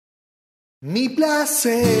Mi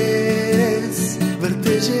placer es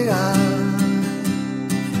verte llegar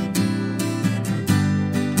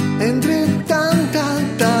entre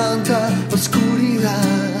tanta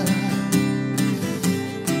oscuridad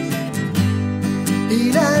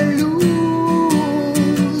y la luz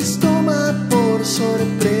toma por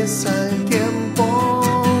sorpresa el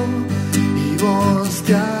tiempo y vos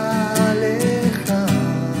te alejas.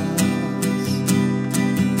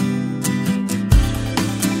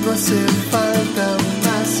 No hace falta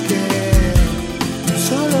más que un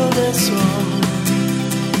solo beso,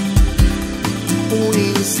 un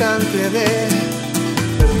instante de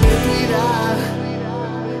perpetuidad.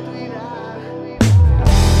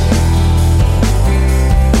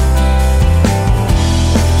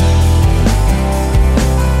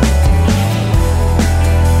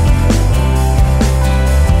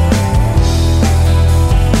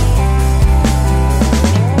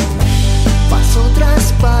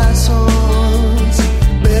 Pasos,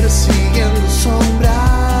 persiguiendo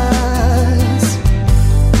sombras,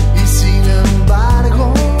 y sin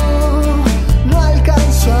embargo no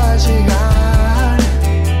alcanzo a llegar,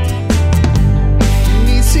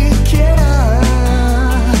 ni siquiera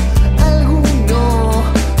alguno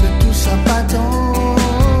de tus zapatos.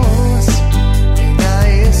 Mira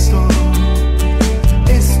esto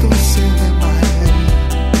se ve mal.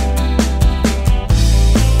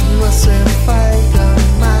 No hace falta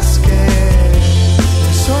más que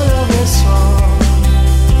un solo beso,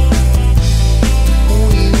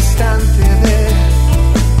 un instante de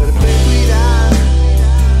perpetuidad.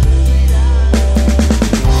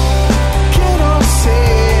 Quiero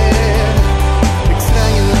ser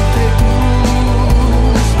extraño entre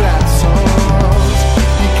tus brazos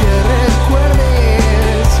y que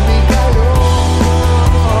recuerdes mi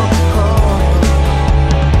calor.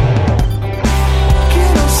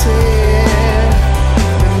 Quiero ser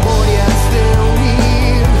memorias de un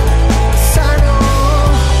insano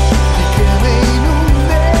y que me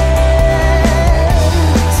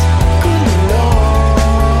inundes con dolor.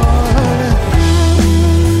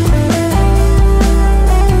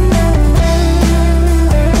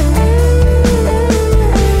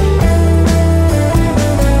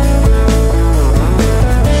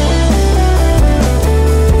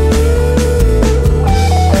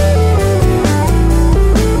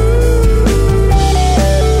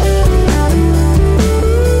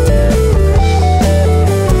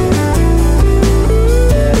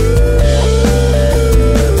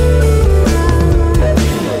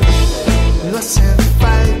 No hace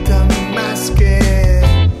falta más que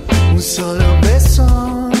un solo beso,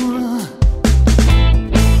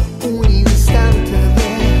 un instante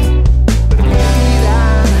de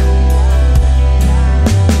perpetuidad.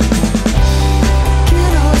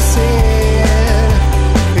 Quiero ser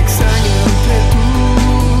extraño entre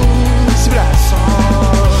tus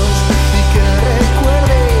brazos y que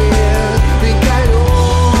recuerdes mi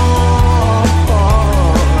calor.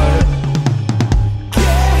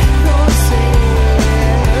 Quiero ser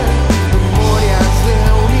memorias de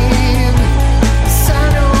un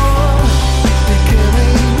insano y que me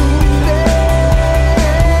inundes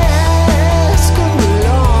con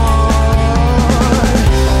dolor.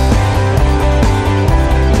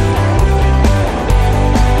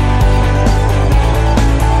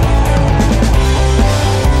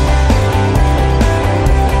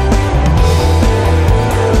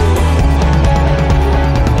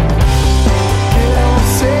 Quiero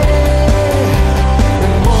ser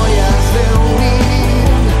memorias de un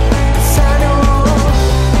insano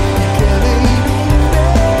y que me inundes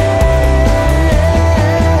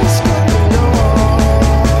con dolor.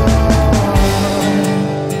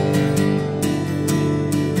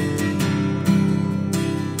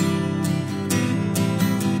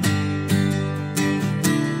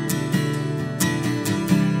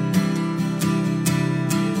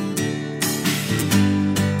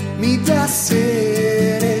 Mi placer